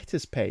has a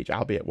letters page,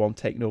 albeit one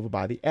taken over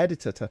by the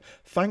editor, to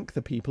thank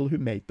the people who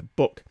made the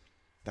book.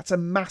 That's a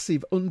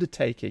massive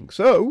undertaking,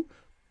 so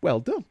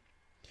well done.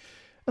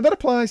 And that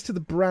applies to the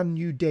Brand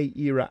New Day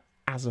era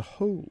as a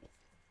whole.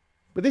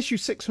 With issue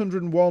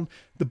 601,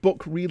 the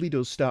book really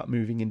does start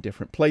moving in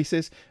different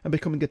places and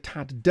becoming a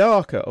tad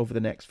darker over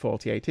the next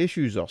 48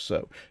 issues or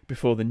so,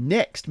 before the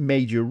next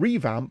major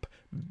revamp,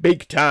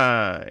 Big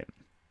Time,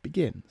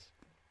 begins.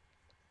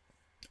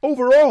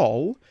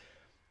 Overall,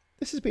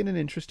 this has been an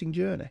interesting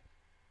journey.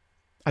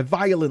 I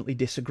violently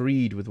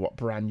disagreed with what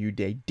Brand New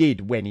Day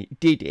did when it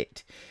did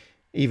it.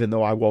 Even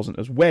though I wasn't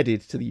as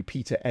wedded to the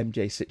Peter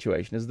MJ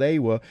situation as they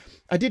were,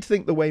 I did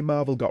think the way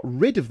Marvel got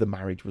rid of the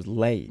marriage was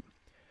lame.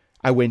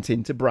 I went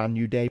into Brand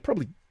New Day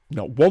probably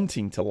not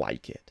wanting to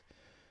like it.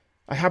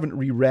 I haven't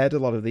reread a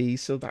lot of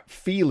these, so that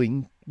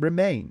feeling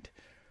remained.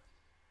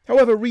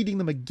 However, reading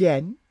them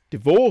again,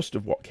 divorced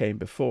of what came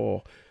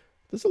before,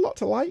 there's a lot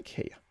to like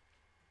here.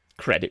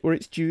 Credit where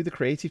it's due, the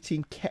creative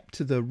team kept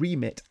to the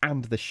remit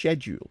and the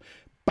schedule,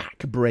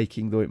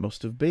 back-breaking though it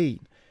must have been.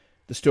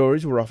 The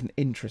stories were often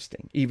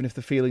interesting, even if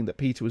the feeling that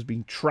Peter was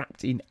being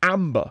trapped in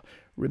amber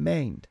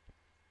remained.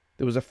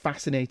 There was a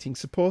fascinating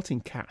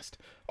supporting cast,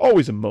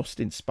 always a must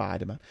in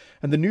Spider-Man,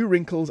 and the new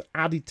wrinkles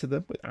added to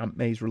them with Aunt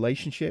May's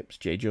relationships,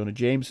 J. Jonah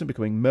Jameson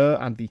becoming Mer,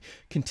 and the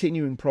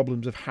continuing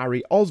problems of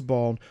Harry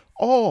Osborn,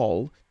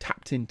 all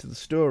tapped into the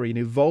story and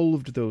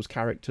evolved those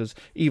characters,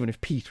 even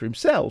if Peter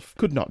himself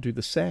could not do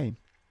the same.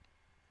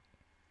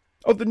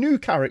 Of the new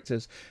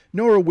characters,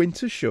 Nora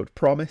Winters showed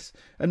promise,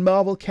 and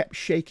Marvel kept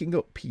shaking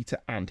up Peter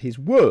and his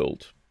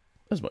world,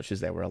 as much as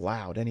they were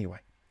allowed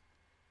anyway.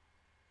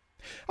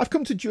 I've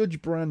come to judge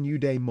Brand New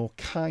Day more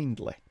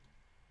kindly.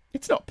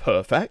 It's not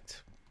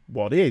perfect,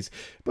 what is,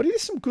 but it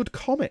is some good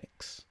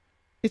comics.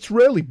 It's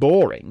rarely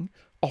boring,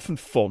 often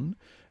fun,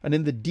 and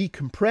in the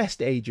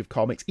decompressed age of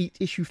comics, each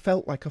issue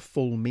felt like a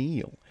full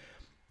meal.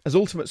 As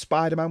Ultimate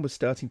Spider-Man was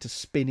starting to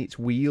spin its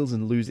wheels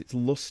and lose its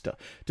luster,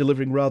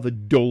 delivering rather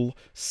dull,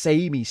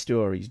 samey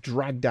stories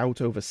dragged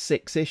out over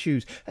 6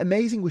 issues,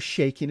 Amazing was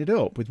shaking it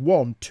up with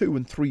 1, 2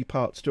 and 3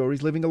 part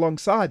stories living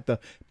alongside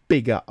the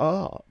bigger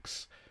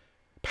arcs.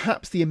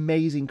 Perhaps the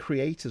amazing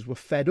creators were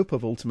fed up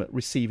of Ultimate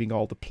receiving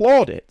all the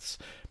plaudits.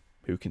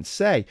 Who can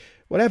say?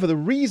 Whatever the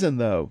reason,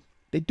 though,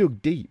 they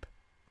dug deep.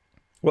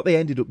 What they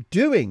ended up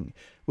doing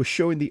was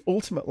showing the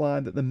Ultimate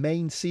line that the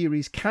main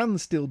series can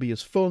still be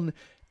as fun,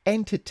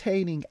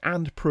 entertaining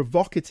and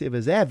provocative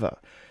as ever,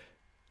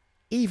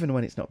 even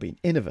when it's not being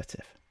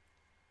innovative.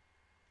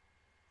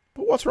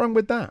 But what's wrong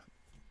with that?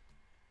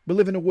 We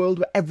live in a world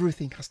where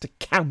everything has to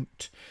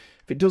count.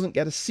 If it doesn't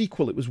get a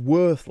sequel, it was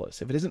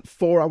worthless. If it isn't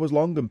 4 hours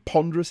long and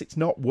ponderous, it's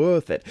not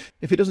worth it.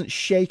 If it doesn't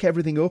shake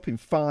everything up in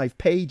 5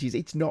 pages,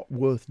 it's not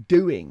worth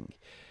doing.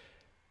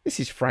 This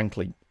is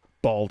frankly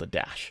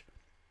balderdash.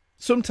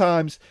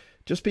 Sometimes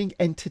just being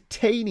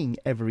entertaining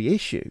every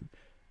issue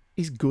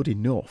is good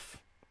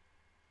enough.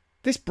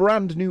 This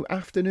brand new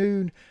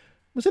afternoon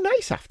was a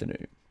nice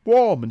afternoon,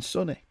 warm and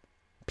sunny,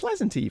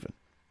 pleasant even.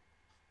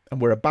 And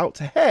we're about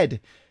to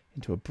head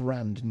into a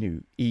brand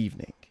new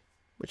evening,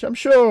 which I'm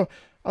sure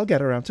I'll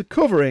get around to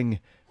covering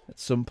at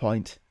some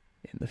point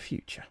in the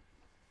future.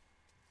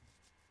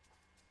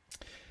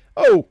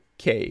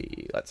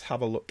 Okay, let's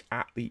have a look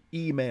at the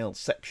email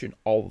section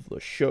of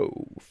the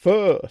show.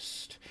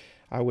 First,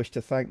 I wish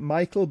to thank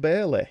Michael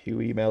Bailey, who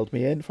emailed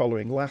me in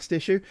following last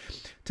issue,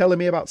 telling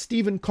me about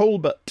Stephen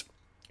Colbert,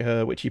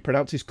 which he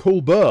pronounces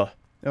Colbert.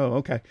 Oh,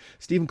 okay.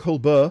 Stephen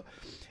Colbert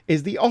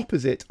is the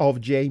opposite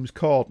of James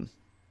Corden.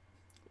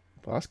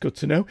 Well, that's good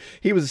to know.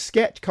 He was a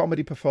sketch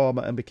comedy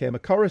performer and became a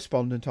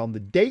correspondent on The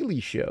Daily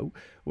Show,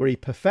 where he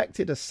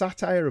perfected a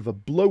satire of a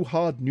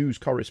blowhard news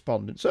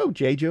correspondent. So,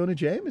 J. Jonah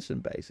Jameson,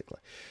 basically.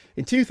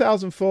 In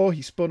 2004,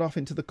 he spun off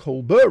into The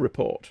Colbert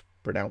Report,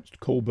 pronounced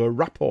Colbert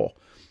Rapport.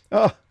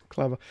 Ah,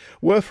 clever.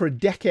 Where for a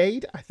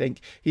decade, I think,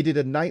 he did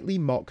a nightly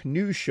mock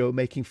news show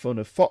making fun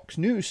of Fox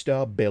News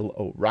star Bill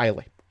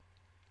O'Reilly.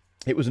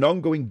 It was an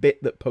ongoing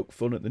bit that poked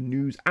fun at the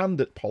news and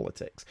at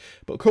politics,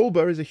 but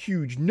Colbert is a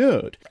huge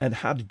nerd and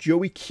had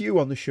Joey Q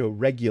on the show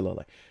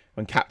regularly.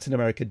 When Captain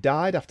America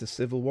died after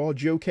Civil War,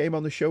 Joe came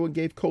on the show and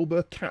gave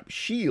Colbert Cap's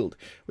shield,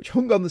 which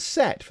hung on the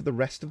set for the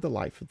rest of the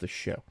life of the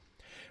show.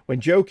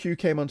 When Joe Q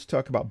came on to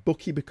talk about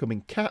Bucky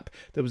becoming Cap,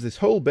 there was this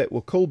whole bit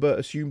where Colbert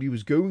assumed he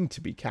was going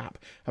to be Cap,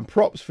 and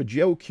props for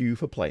Joe Q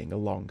for playing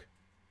along.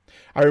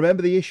 I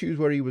remember the issues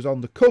where he was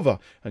on the cover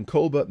and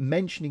Colbert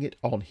mentioning it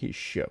on his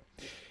show.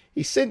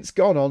 He's since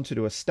gone on to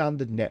do a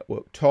standard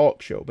network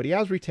talk show, but he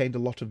has retained a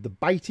lot of the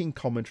biting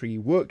commentary he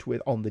worked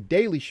with on The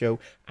Daily Show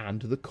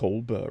and The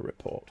Colbert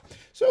Report.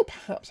 So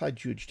perhaps I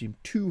judged him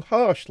too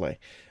harshly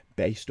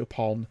based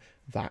upon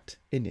that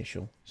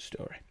initial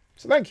story.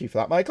 So thank you for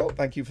that, Michael.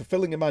 Thank you for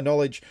filling in my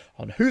knowledge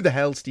on who the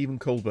hell Stephen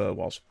Colbert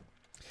was.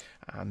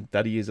 And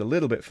that he is a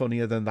little bit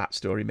funnier than that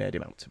story made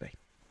him out to be.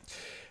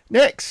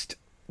 Next,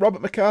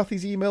 Robert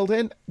McCarthy's emailed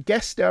in.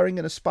 Guest starring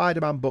in a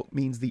Spider-Man book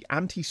means the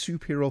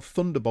anti-superhero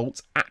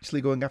Thunderbolts actually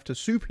going after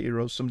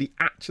superheroes somebody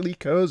actually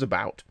cares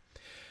about.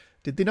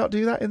 Did they not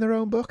do that in their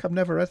own book? I've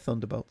never read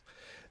Thunderbolt.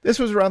 This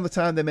was around the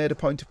time they made a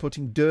point of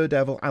putting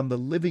Daredevil and the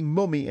Living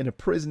Mummy in a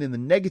prison in the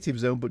negative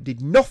zone, but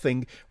did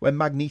nothing when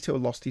Magneto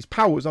lost his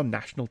powers on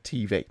national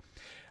TV.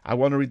 I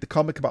want to read the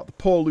comic about the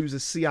poor loser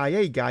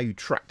CIA guy who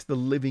tracked the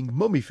Living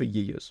Mummy for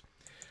years.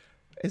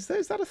 Is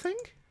that a thing?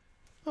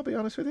 I'll be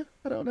honest with you.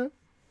 I don't know.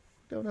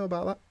 Don't know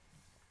about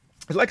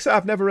that. Like I said,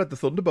 I've never read the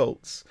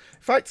Thunderbolts.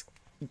 In fact,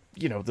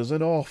 there's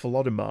an awful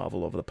lot of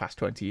Marvel over the past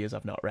 20 years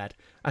I've not read.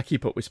 I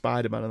keep up with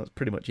Spider-Man and that's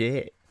pretty much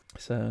it.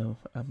 So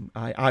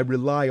I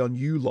rely on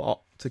you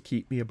lot to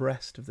keep me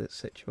abreast of this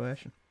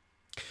situation.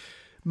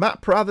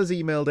 Matt Prathers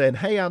emailed in,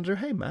 Hey Andrew,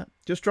 hey Matt,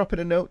 just dropping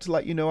a note to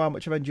let you know how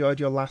much I've enjoyed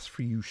your last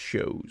few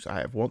shows. I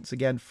have once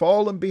again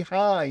fallen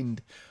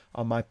behind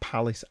on my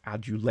Palace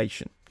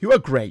adulation. You are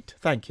great,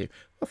 thank you.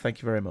 Well,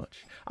 thank you very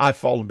much. I've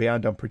fallen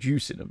behind on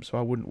producing them, so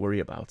I wouldn't worry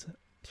about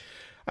it.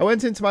 I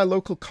went into my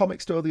local comic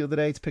store the other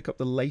day to pick up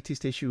the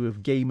latest issue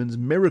of Gaiman's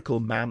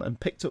Miracle Man and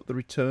picked up the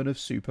Return of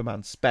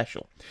Superman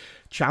special.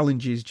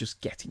 Challenges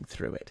just getting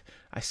through it.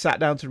 I sat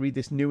down to read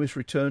this newest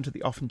return to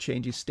the often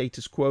changes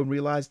status quo and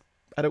realised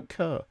I don't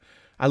care.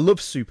 I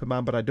love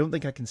Superman, but I don't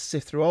think I can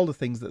sift through all the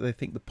things that they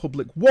think the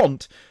public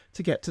want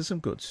to get to some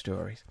good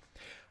stories.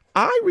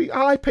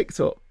 I picked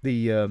up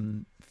the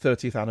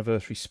 30th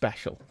anniversary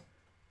special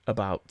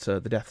about the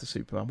death of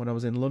Superman when I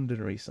was in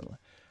London recently.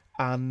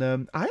 And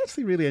I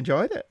actually really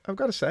enjoyed it. I've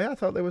got to say, I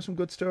thought there were some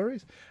good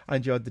stories. I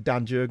enjoyed the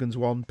Dan Jurgens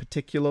one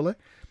particularly,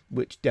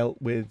 which dealt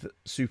with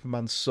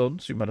Superman's son,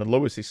 Superman and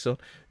Lois's son,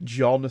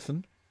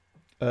 Jonathan,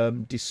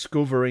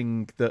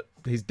 discovering that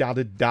his dad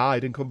had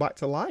died and come back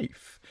to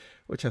life,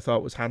 which I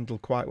thought was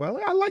handled quite well.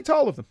 I liked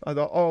all of them. I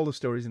thought all the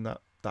stories in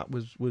that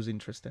was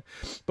interesting.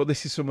 But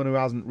this is someone who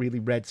hasn't really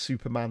read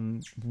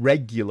Superman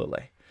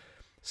regularly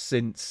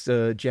since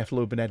Jeff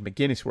Loeb and Ed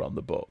McGuinness were on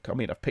the book. I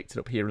mean, I've picked it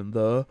up here and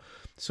there.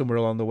 Somewhere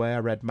along the way, I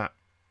read Matt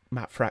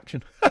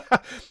Fraction.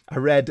 I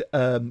read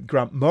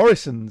Grant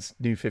Morrison's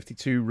New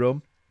 52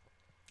 run.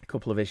 A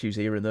couple of issues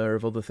here and there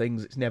of other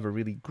things. It's never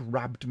really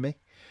grabbed me.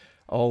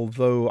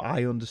 Although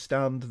I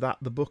understand that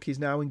the book is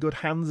now in good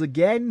hands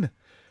again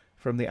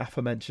from the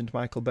aforementioned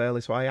Michael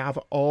Bailey. So I have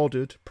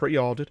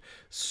pre-ordered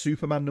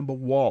Superman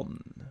 #1.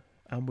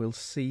 and we'll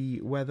see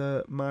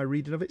whether my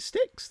reading of it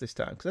sticks this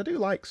time, because I do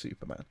like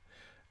Superman.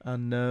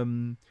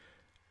 And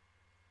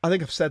I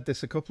think I've said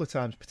this a couple of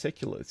times,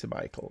 particularly to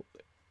Michael.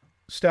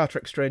 Star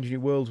Trek Strange New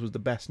Worlds was the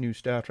best new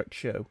Star Trek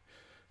show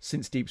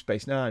since Deep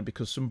Space Nine,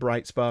 because some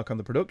bright spark on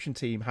the production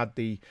team had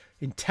the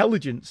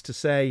intelligence to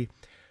say,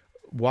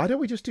 why don't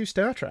we just do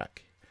Star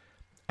Trek?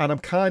 And I'm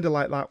kind of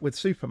like that with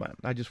Superman.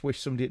 I just wish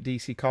somebody at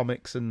DC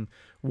Comics and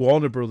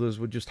Warner Brothers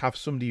would just have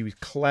somebody who's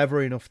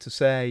clever enough to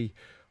say,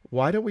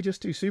 why don't we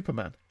just do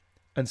Superman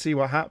and see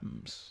what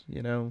happens?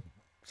 You know,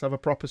 let's have a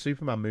proper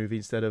Superman movie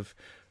instead of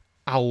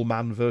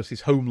Owlman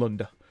versus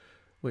Homelander,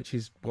 which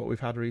is what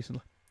we've had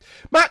recently.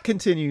 Matt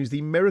continues,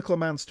 the Miracle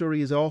Man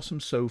story is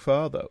awesome so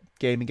far, though.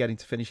 Gaiman getting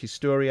to finish his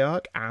story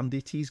arc, and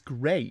it is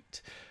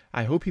great.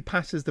 I hope he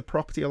passes the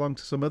property along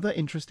to some other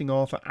interesting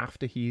author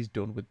after he is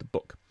done with the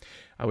book.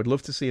 I would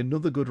love to see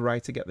another good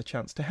writer get the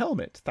chance to helm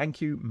it.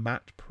 Thank you,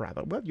 Matt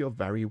Prather. Well, you're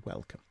very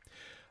welcome.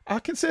 I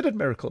considered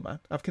Miracle Man.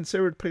 I've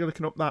considered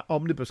picking up that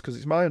omnibus, because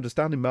it's my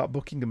understanding Mark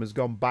Buckingham has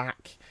gone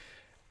back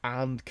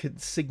and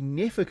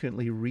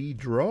significantly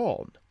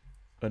redrawn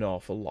an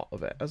awful lot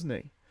of it, hasn't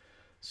he?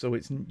 So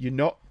you're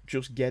not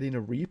just getting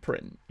a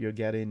reprint, you're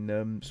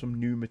getting some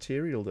new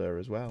material there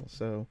as well.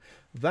 So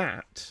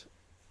that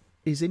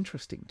is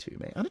interesting to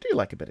me. And I do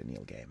like a bit of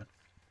Neil Gaiman.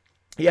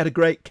 He had a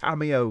great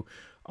cameo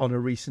on a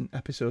recent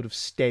episode of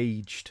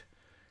Staged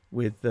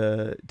with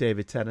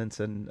David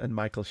Tennant and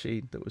Michael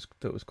Sheen that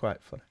was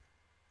quite funny.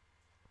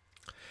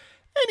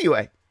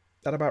 Anyway,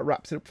 that about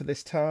wraps it up for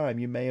this time.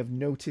 You may have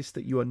noticed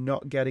that you are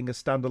not getting a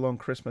standalone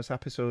Christmas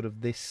episode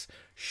of this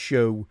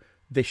show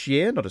this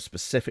year, not a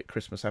specific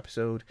Christmas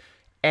episode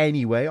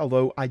anyway,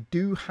 although I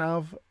do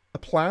have a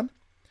plan,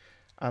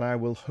 and I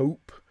will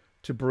hope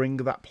to bring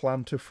that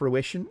plan to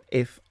fruition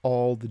if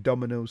all the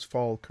dominoes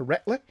fall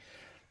correctly,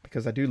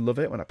 because I do love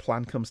it when a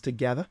plan comes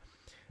together,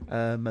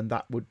 and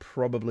that would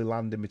probably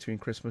land in between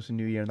Christmas and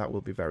New Year, and that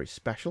will be very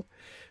special.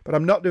 But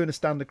I'm not doing a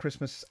standard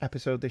Christmas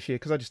episode this year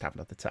because I just haven't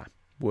had the time.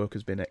 Work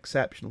has been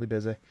exceptionally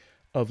busy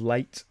of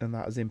late, and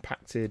that has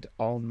impacted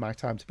on my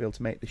time to be able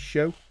to make this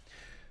show.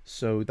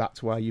 So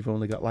that's why you've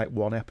only got like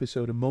one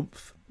episode a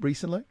month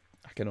recently.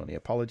 I can only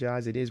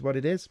apologise. It is what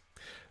it is.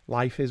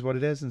 Life is what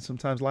it is, and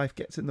sometimes life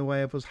gets in the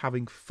way of us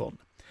having fun,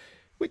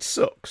 which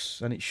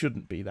sucks, and it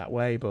shouldn't be that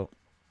way, but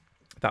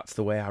that's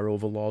the way our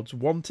overlords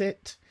want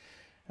it,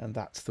 and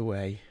that's the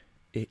way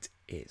it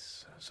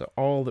is. So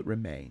all that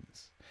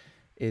remains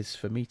is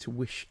for me to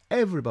wish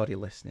everybody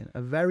listening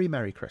a very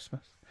Merry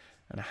Christmas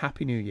and a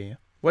Happy New Year.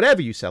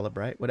 Whatever you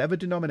celebrate, whatever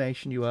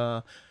denomination you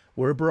are,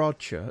 we're a broad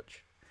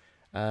church.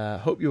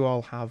 Hope you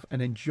all have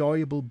an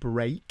enjoyable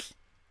break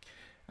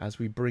as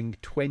we bring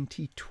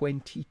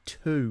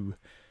 2022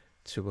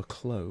 to a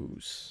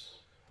close.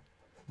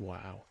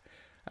 Wow.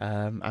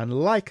 And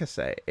like I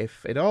say,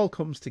 if it all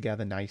comes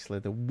together nicely,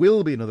 there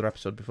will be another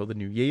episode before the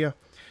new year,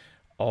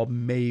 or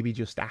maybe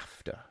just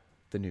after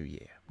the new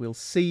year. We'll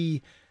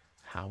see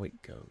how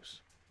it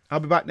goes. I'll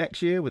be back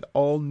next year with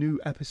all new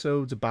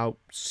episodes about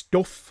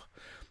stuff.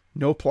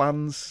 No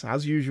plans,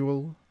 as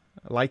usual.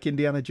 Like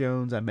Indiana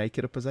Jones, I make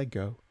it up as I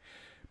go.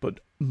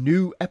 But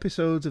new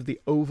episodes of the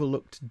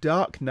overlooked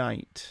Dark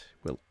Knight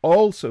will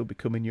also be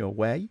coming your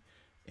way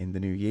in the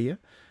new year,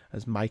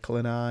 as Michael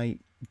and I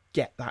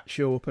get that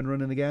show up and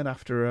running again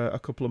after a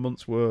couple of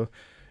months where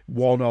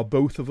one or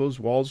both of us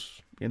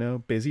was,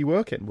 busy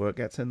working. Work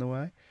gets in the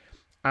way.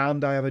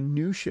 And I have a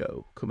new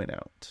show coming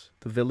out,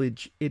 The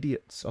Village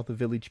Idiots, or The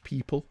Village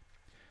People.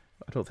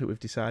 I don't think we've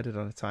decided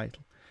on a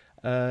title.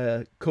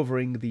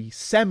 Covering the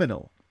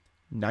seminal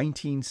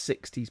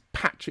 1960s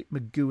Patrick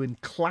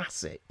McGoohan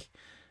classic,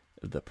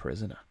 The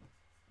Prisoner.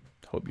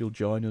 Hope you'll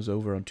join us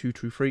over on Two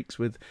True Freaks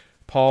with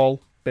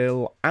Paul,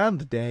 Bill,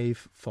 and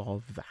Dave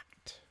for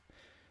that.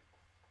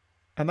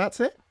 And that's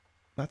it.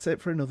 That's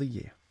it for another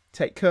year.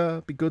 Take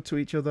care, be good to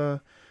each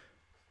other.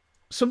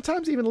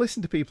 Sometimes even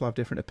listen to people have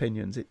different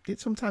opinions. It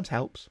sometimes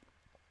helps.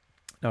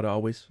 Not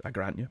always, I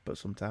grant you, but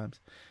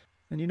sometimes.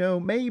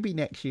 And maybe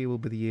next year will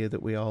be the year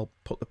that we all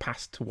put the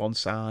past to one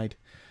side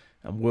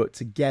and work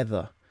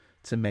together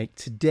to make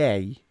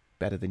today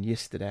better than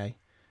yesterday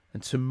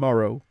and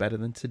tomorrow better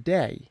than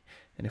today.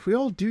 And if we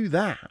all do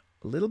that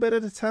a little bit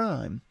at a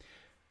time,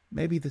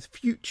 maybe the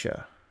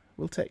future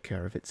will take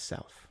care of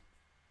itself.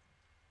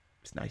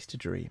 It's nice to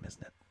dream,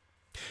 isn't it?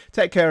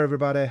 Take care,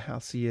 everybody.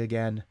 I'll see you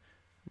again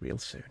real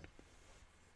soon.